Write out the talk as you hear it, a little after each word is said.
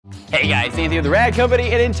Hey guys, Anthony with the Rad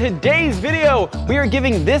Company, and in today's video, we are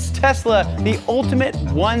giving this Tesla the ultimate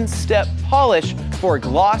one-step polish for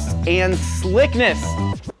gloss and slickness.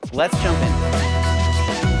 Let's jump in.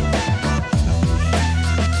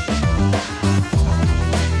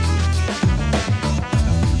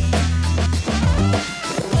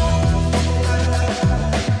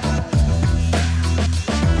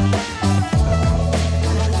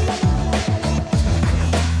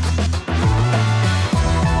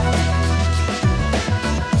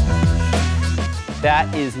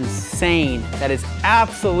 That is insane. That is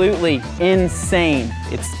absolutely insane.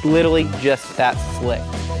 It's literally just that slick.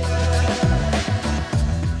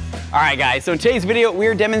 All right guys, so in today's video,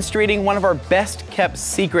 we're demonstrating one of our best kept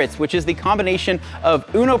secrets, which is the combination of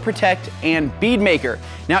Uno Protect and Bead Maker.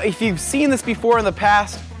 Now, if you've seen this before in the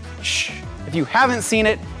past, shh. If you haven't seen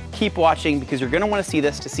it, keep watching because you're gonna wanna see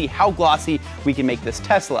this to see how glossy we can make this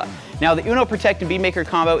Tesla. Now, the Uno Protect and Bead Maker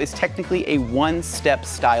combo is technically a one-step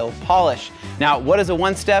style polish. Now, what is a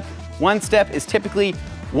one-step? One step is typically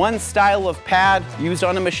one style of pad used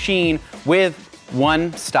on a machine with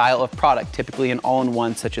one style of product, typically an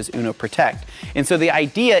all-in-one such as Uno Protect. And so the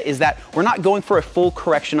idea is that we're not going for a full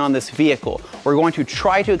correction on this vehicle. We're going to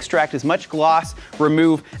try to extract as much gloss,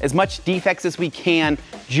 remove as much defects as we can,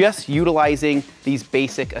 just utilizing these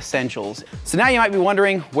basic essentials. So now you might be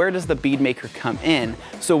wondering, where does the Bead Maker come in?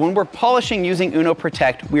 So when we're polishing using Uno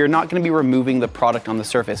Protect, we are not gonna be removing the product on the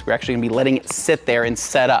surface. We're actually gonna be letting it sit there and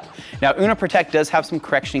set up. Now, Uno Protect does have some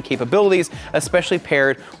correction capabilities, especially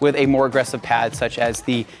paired with a more aggressive pad such as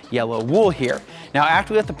the yellow wool here. Now,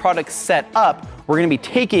 after we let the product set up, we're gonna be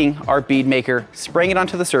taking our Bead Maker, spraying it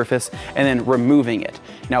onto the surface, and then removing it.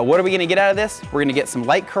 Now, what are we gonna get out of this? We're gonna get some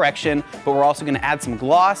light correction, but we're also gonna add some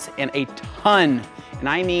gloss and a ton, and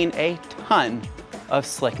I mean a ton, of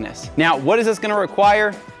slickness. Now, what is this gonna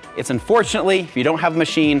require? It's unfortunately, if you don't have a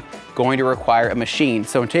machine, going to require a machine.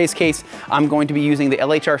 So in today's case, I'm going to be using the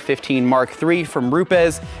LHR 15 Mark III from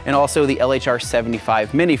RUPES and also the LHR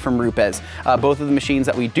 75 Mini from RUPES. Both of the machines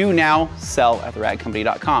that we do now sell at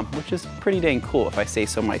theradcompany.com, which is pretty dang cool if I say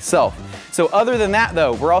so myself. So other than that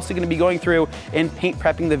though, we're also gonna be going through and paint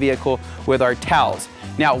prepping the vehicle with our towels.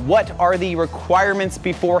 Now, what are the requirements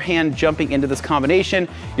beforehand jumping into this combination?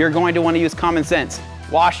 You're going to want to use common sense.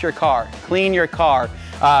 Wash your car, clean your car.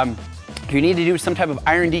 If you need to do some type of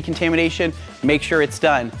iron decontamination, make sure it's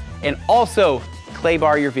done. And also clay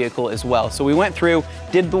bar your vehicle as well. So we went through,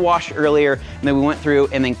 did the wash earlier, and then we went through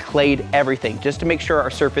and then clayed everything just to make sure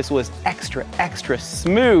our surface was extra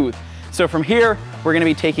smooth. So from here, we're gonna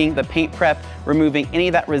be taking the paint prep, removing any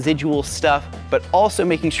of that residual stuff, but also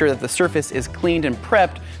making sure that the surface is cleaned and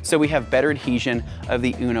prepped so we have better adhesion of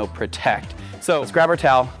the Uno Protect. So let's grab our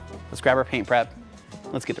towel, let's grab our paint prep,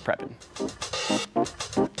 let's get to prepping.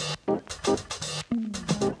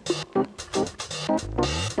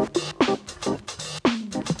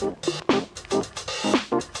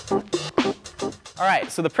 All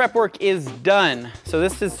right, so the prep work is done. So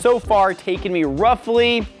this has so far taken me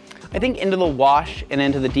roughly, I think into the wash and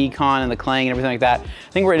into the decon and the claying and everything like that,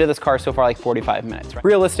 I think we're into this car so far like 45 minutes. Right?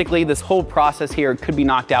 Realistically, this whole process here could be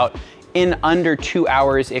knocked out in under 2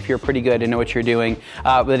 hours if you're pretty good and know what you're doing.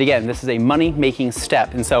 But again, this is a money-making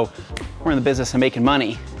step. And so we're in the business of making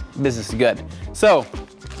money. Business is good. So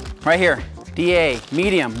right here, DA,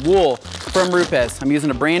 medium, wool from RUPES. I'm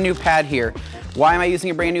using a brand new pad here. Why am I using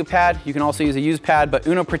a brand new pad? You can also use a used pad, but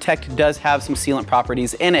Uno Protect does have some sealant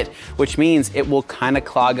properties in it, which means it will kind of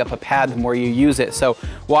clog up a pad the more you use it. So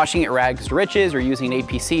washing it rags to riches or using an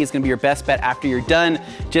APC is gonna be your best bet after you're done,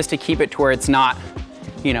 just to keep it to where it's not,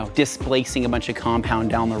 you know, displacing a bunch of compound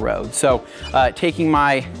down the road. So taking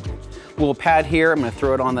my wool pad here, I'm gonna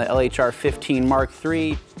throw it on the LHR 15 Mark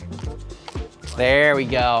III. There we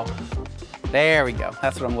go. There we go.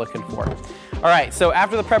 That's what I'm looking for. All right, so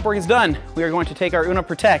after the prep work is done, we are going to take our Uno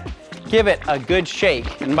Protect, give it a good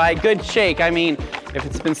shake. And by good shake, I mean, if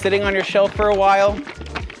it's been sitting on your shelf for a while,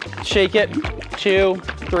 shake it 2,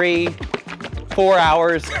 3, 4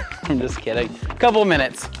 hours. I'm just kidding. A couple of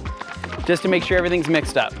minutes, just to make sure everything's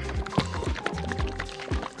mixed up.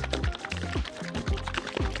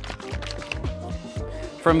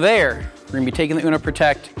 From there, we're gonna be taking the Uno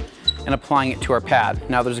Protect and applying it to our pad.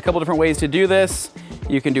 Now, there's a couple different ways to do this.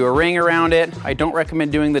 You can do a ring around it. I don't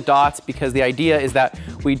recommend doing the dots because the idea is that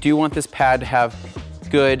we do want this pad to have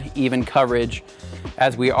good, even coverage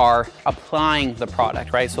as we are applying the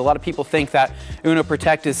product, right? So a lot of people think that Uno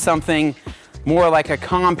Protect is something more like a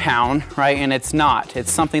compound, right? And it's not.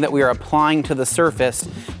 It's something that we are applying to the surface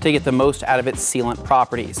to get the most out of its sealant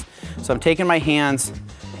properties. So I'm taking my hands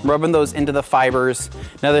rubbing those into the fibers.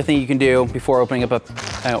 Another thing you can do before opening up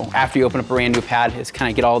after you open up a brand new pad is kind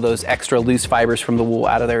of get all those extra loose fibers from the wool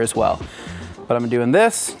out of there as well. But I'm doing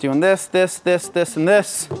this, and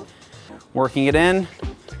this, working it in.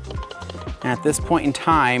 And at this point in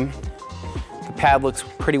time, the pad looks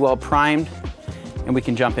pretty well primed and we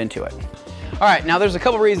can jump into it. All right, now there's a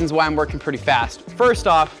couple reasons why I'm working pretty fast. First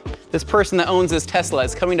off, this person that owns this Tesla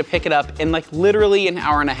is coming to pick it up in like literally an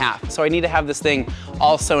hour and a half. So I need to have this thing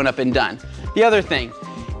all sewn up and done. The other thing,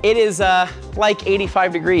 it is like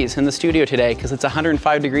 85 degrees in the studio today because it's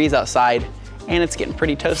 105 degrees outside and it's getting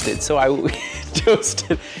pretty toasted. So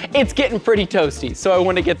it's getting pretty toasty. So I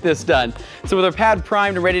want to get this done. So with our pad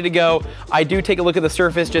primed and ready to go, I do take a look at the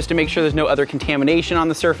surface just to make sure there's no other contamination on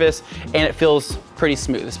the surface, and it feels pretty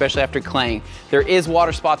smooth, especially after claying. There is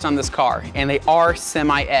water spots on this car and they are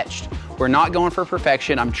semi-etched. We're not going for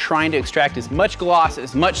perfection. I'm trying to extract as much gloss,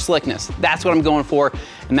 as much slickness. That's what I'm going for,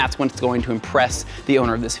 and that's what's going to impress the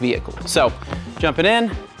owner of this vehicle. So jumping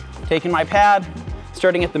in, taking my pad,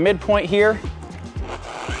 starting at the midpoint here,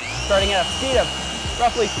 starting at a speed of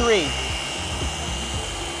roughly 3.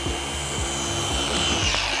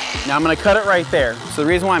 Now I'm gonna cut it right there. So the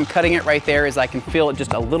reason why I'm cutting it right there is I can feel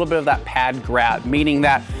just a little bit of that pad grab, meaning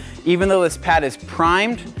that even though this pad is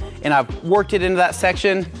primed and I've worked it into that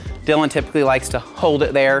section, Dylan typically likes to hold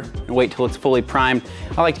it there and wait till it's fully primed.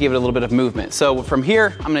 I like to give it a little bit of movement. So from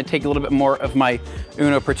here, I'm gonna take a little bit more of my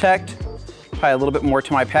Uno Protect, apply a little bit more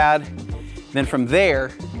to my pad. Then from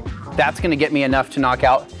there, that's gonna get me enough to knock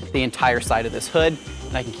out the entire side of this hood,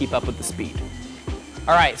 and I can keep up with the speed.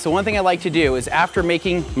 All right, so one thing I like to do is after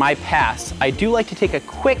making my pass, I do like to take a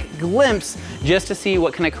quick glimpse just to see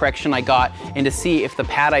what kind of correction I got and to see if the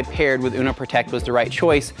pad I paired with Uno Protect was the right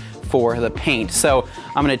choice for the paint. So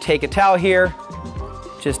I'm gonna take a towel here,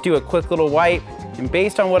 just do a quick little wipe, and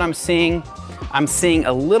based on what I'm seeing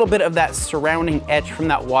a little bit of that surrounding etch from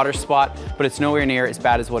that water spot, but it's nowhere near as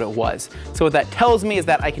bad as what it was. So what that tells me is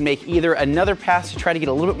that I can make either another pass to try to get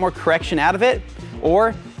a little bit more correction out of it,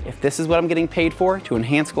 or if this is what I'm getting paid for, to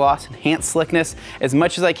enhance gloss, enhance slickness as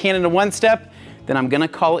much as I can in one step, then I'm gonna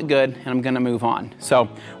call it good and I'm gonna move on. So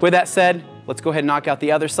with that said, let's go ahead and knock out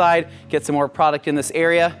the other side, get some more product in this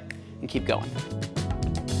area, and keep going.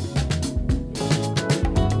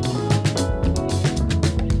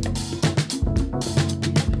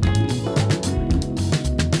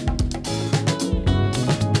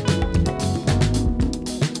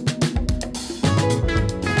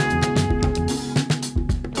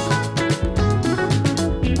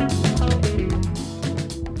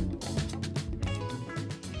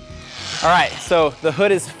 All right, so the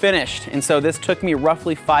hood is finished, and so this took me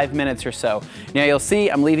roughly 5 minutes or so. Now you'll see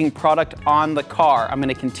I'm leaving product on the car. I'm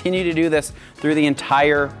gonna continue to do this through the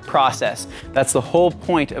entire process. That's the whole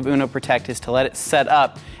point of Uno Protect, is to let it set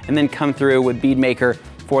up and then come through with Bead Maker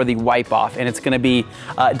for the wipe off, and it's gonna be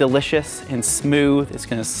delicious and smooth. It's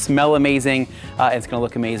gonna smell amazing. It's gonna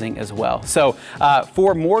look amazing as well. So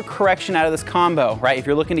for more correction out of this combo, right? If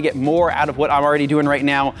you're looking to get more out of what I'm already doing right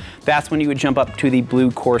now, that's when you would jump up to the blue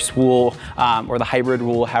coarse wool or the hybrid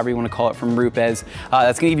wool, however you wanna call it, from RUPES.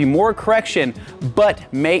 That's gonna give you more correction,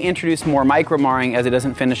 but may introduce more micro marring as it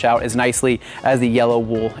doesn't finish out as nicely as the yellow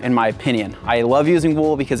wool, in my opinion. I love using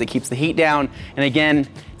wool because it keeps the heat down. And again,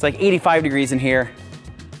 it's like 85 degrees in here.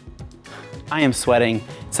 I am sweating,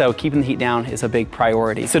 so keeping the heat down is a big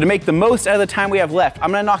priority. So to make the most out of the time we have left,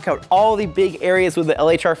 I'm gonna knock out all the big areas with the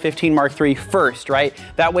LHR 15 Mark III first, right?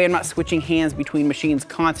 That way I'm not switching hands between machines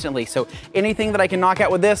constantly. So anything that I can knock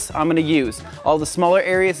out with this, I'm gonna use. All the smaller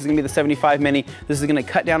areas is gonna be the 75 Mini. This is gonna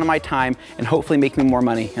cut down on my time and hopefully make me more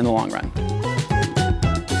money in the long run.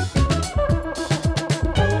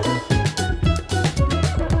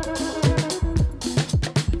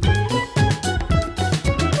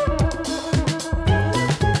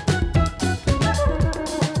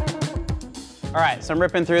 All right, so I'm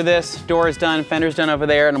ripping through this, door is done, fender's done over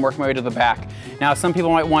there, and I'm working my way to the back. Now, some people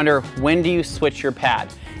might wonder, when do you switch your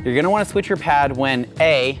pad? You're gonna wanna switch your pad when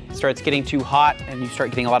A, it starts getting too hot and you start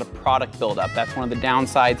getting a lot of product buildup. That's one of the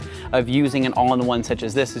downsides of using an all-in-one such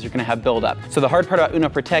as this, is you're gonna have buildup. So the hard part about Uno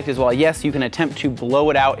Protect is, while yes, you can attempt to blow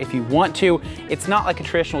it out if you want to, it's not like a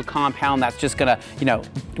traditional compound that's just gonna,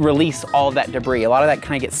 release all of that debris. A lot of that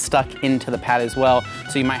kind of gets stuck into the pad as well,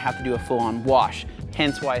 so you might have to do a full-on wash.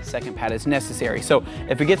 Hence why a second pad is necessary. So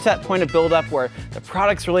if it gets to that point of buildup where the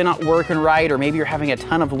product's really not working right, or maybe you're having a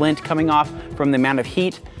ton of lint coming off from the amount of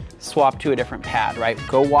heat, swap to a different pad, right?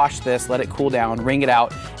 Go wash this, let it cool down, wring it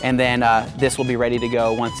out, and then this will be ready to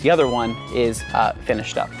go once the other one is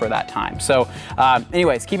finished up for that time. So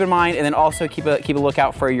anyways, keep in mind, and then also keep a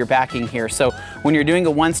lookout for your backing here. So when you're doing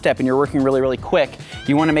a one step and you're working really, really quick,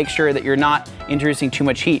 you wanna make sure that you're not introducing too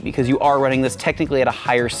much heat because you are running this technically at a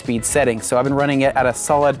higher speed setting. So I've been running it at a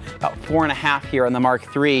solid about 4.5 here on the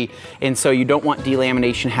Mark III, and so you don't want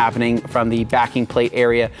delamination happening from the backing plate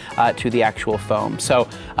area to the actual foam. So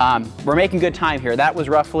we're making good time here. That was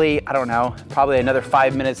roughly, I don't know, probably another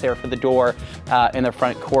 5 minutes there for the door in the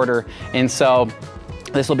front quarter. And so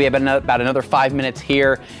this will be about another 5 minutes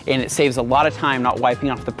here, and it saves a lot of time not wiping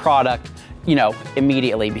off the product, you know,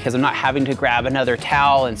 immediately, because I'm not having to grab another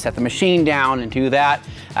towel and set the machine down and do that.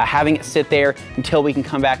 Having it sit there until we can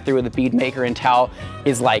come back through with a bead maker and towel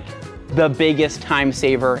is like the biggest time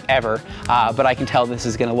saver ever. But I can tell this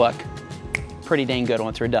is gonna look pretty dang good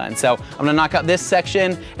once we're done. So I'm gonna knock out this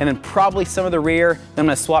section and then probably some of the rear. Then I'm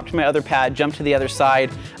gonna swap to my other pad, jump to the other side,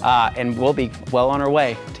 and we'll be well on our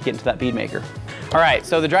way to get into that bead maker. All right,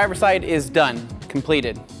 so the driver's side is done,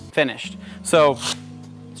 completed, finished. So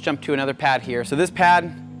let's jump to another pad here. So this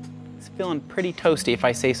pad is feeling pretty toasty if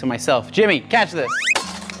I say so myself. Jimmy, catch this.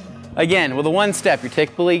 Again, with a one step, you're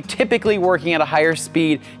typically working at a higher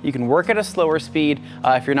speed. You can work at a slower speed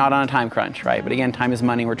if you're not on a time crunch, right? But again, time is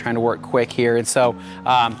money. We're trying to work quick here, and so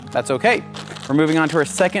that's okay. We're moving on to our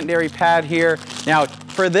secondary pad here. Now,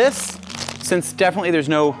 for this, since definitely there's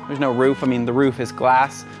no roof, I mean, the roof is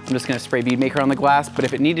glass, I'm just gonna spray Bead Maker on the glass, but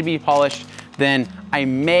if it needed to be polished, then I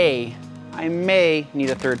may need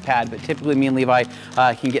a third pad, but typically me and Levi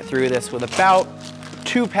can get through this with about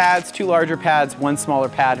 2 pads, 2 larger pads, 1 smaller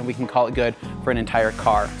pad, and we can call it good for an entire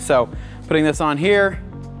car. So putting this on here,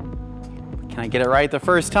 can I get it right the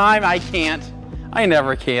first time? I can't, I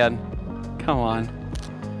never can. Come on.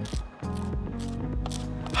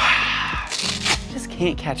 Just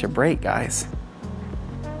can't catch a break, guys.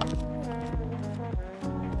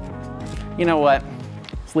 You know what,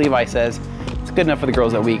 as Levi says, it's good enough for the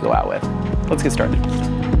girls that we go out with. Let's get started.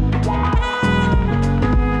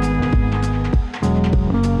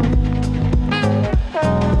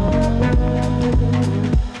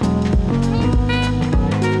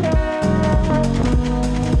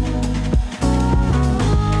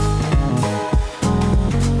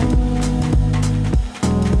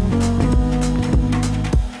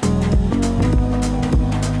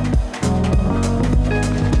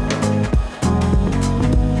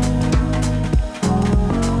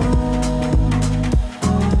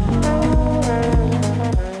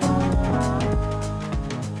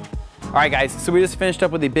 All right, guys, so we just finished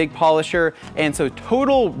up with the big polisher, and so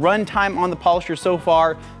total run time on the polisher so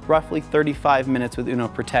far, roughly 35 minutes with Uno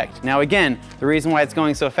Protect. Now again, the reason why it's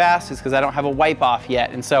going so fast is because I don't have a wipe off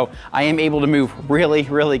yet, and so I am able to move really,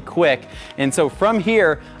 really quick. And so from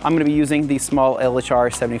here, I'm gonna be using the small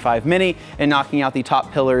LHR 75 Mini and knocking out the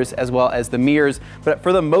top pillars as well as the mirrors. But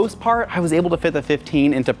for the most part, I was able to fit the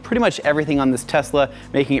 15 into pretty much everything on this Tesla,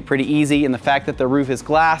 making it pretty easy. And the fact that the roof is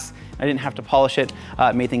glass, I didn't have to polish it,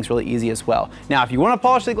 made things really easy as well. Now, if you wanna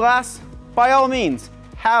polish the glass, by all means,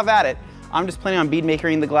 have at it. I'm just planning on bead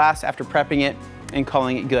makering the glass after prepping it and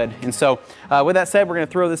calling it good. And so with that said, we're gonna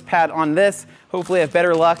throw this pad on this, hopefully have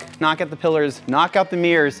better luck, knock out the pillars, knock out the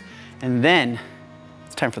mirrors, and then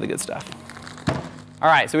it's time for the good stuff. All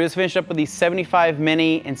right, so we just finished up with the 75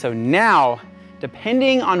 Mini, and so now,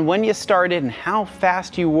 depending on when you started and how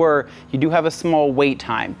fast you were, you do have a small wait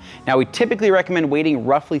time. Now, we typically recommend waiting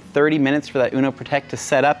roughly 30 minutes for that Uno Protect to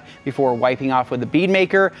set up before wiping off with the bead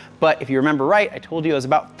maker. But if you remember right, I told you it was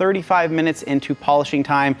about 35 minutes into polishing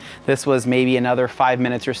time. This was maybe another 5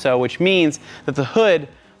 minutes or so, which means that the hood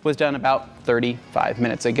was done about 35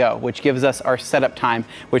 minutes ago, which gives us our setup time,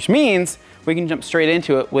 which means we can jump straight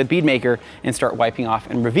into it with Bead Maker and start wiping off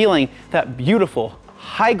and revealing that beautiful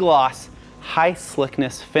high gloss, high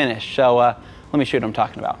slickness finish. So let me show you what I'm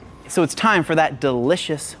talking about. So it's time for that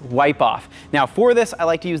delicious wipe off. Now for this, I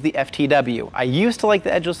like to use the FTW. I used to like the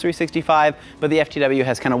Edgeless 365, but the FTW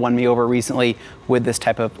has kind of won me over recently with this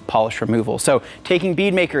type of polish removal. So taking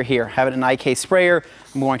Bead Maker here, have it in an IK sprayer,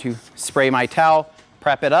 I'm going to spray my towel,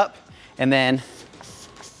 prep it up, and then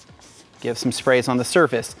give some sprays on the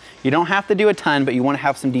surface. You don't have to do a ton, but you want to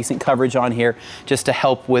have some decent coverage on here just to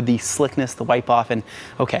help with the slickness, the wipe off, and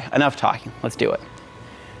okay, enough talking, let's do it.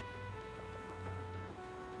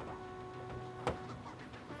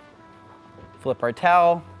 Flip our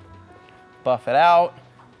towel, buff it out.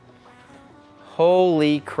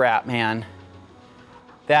 Holy crap, man.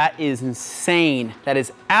 That is insane. That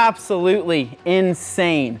is absolutely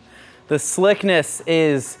insane. The slickness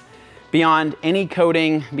is beyond any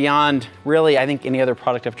coating, beyond really, I think, any other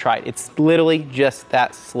product I've tried. It's literally just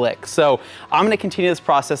that slick. So I'm gonna continue this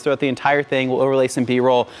process throughout the entire thing. We'll overlay some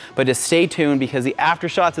B-roll, but just stay tuned because the after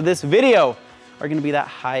shots of this video are gonna be that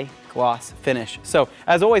high gloss finish. So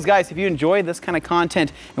as always, guys, if you enjoy this kind of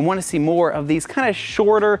content and want to see more of these kind of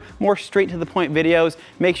shorter, more straight to the point videos,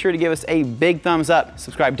 make sure to give us a big thumbs up,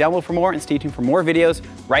 subscribe down below for more, and stay tuned for more videos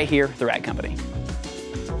right here at The Rag Company.